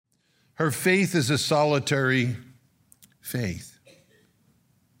Her faith is a solitary faith.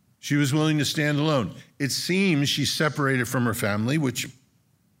 She was willing to stand alone. It seems she's separated from her family, which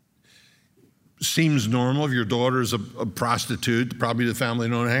seems normal. If your daughter is a prostitute, probably the family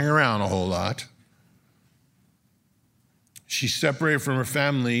don't hang around a whole lot. She's separated from her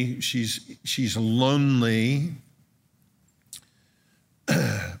family. She's lonely.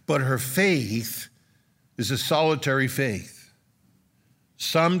 But her faith is a solitary faith.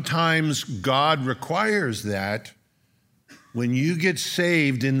 Sometimes God requires that when you get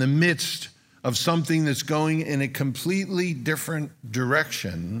saved in the midst of something that's going in a completely different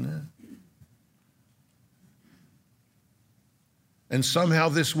direction. And somehow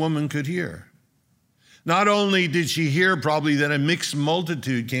this woman could hear. Not only did she hear probably that a mixed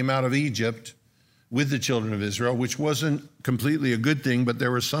multitude came out of Egypt with the children of Israel, which wasn't completely a good thing, but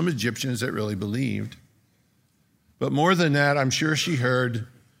there were some Egyptians that really believed. But more than that, I'm sure she heard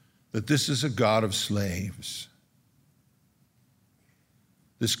that this is a God of slaves.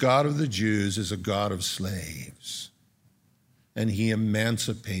 This God of the Jews is a God of slaves, and he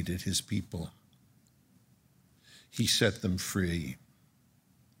emancipated his people. He set them free.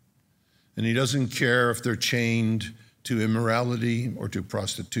 And he doesn't care if they're chained to immorality or to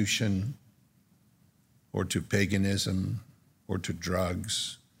prostitution or to paganism or to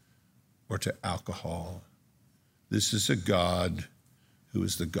drugs or to alcohol. This is a God who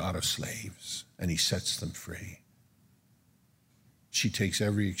is the God of slaves, and he sets them free. She takes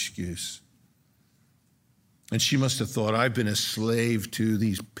every excuse. And she must have thought, I've been a slave to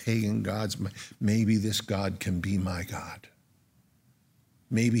these pagan gods. Maybe this God can be my God.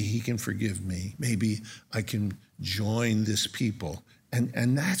 Maybe he can forgive me. Maybe I can join this people.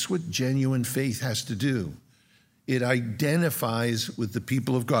 And that's what genuine faith has to do. It identifies with the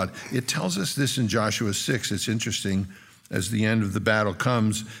people of God. It tells us this in Joshua 6. It's interesting. As the end of the battle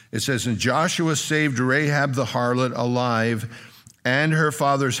comes, it says, and Joshua saved Rahab the harlot alive and her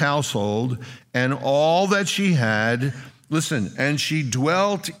father's household and all that she had. Listen, and she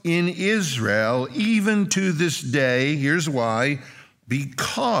dwelt in Israel even to this day. Here's why.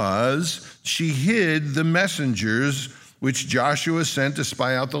 Because she hid the messengers which Joshua sent to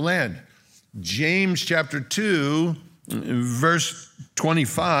spy out the land. James chapter 2, verse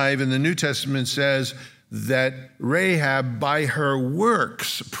 25 in the New Testament says that Rahab, by her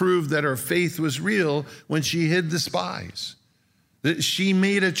works, proved that her faith was real when she hid the spies. That she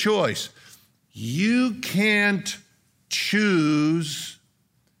made a choice. You can't choose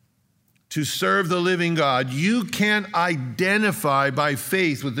to serve the living God. You can't identify by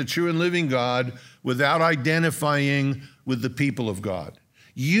faith with the true and living God without identifying with the people of God.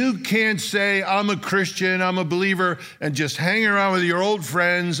 You can't say, I'm a Christian, I'm a believer, and just hang around with your old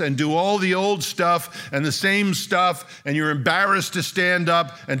friends and do all the old stuff and the same stuff, and you're embarrassed to stand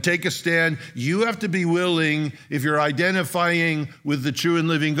up and take a stand. You have to be willing, if you're identifying with the true and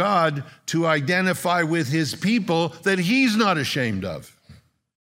living God, to identify with his people that he's not ashamed of.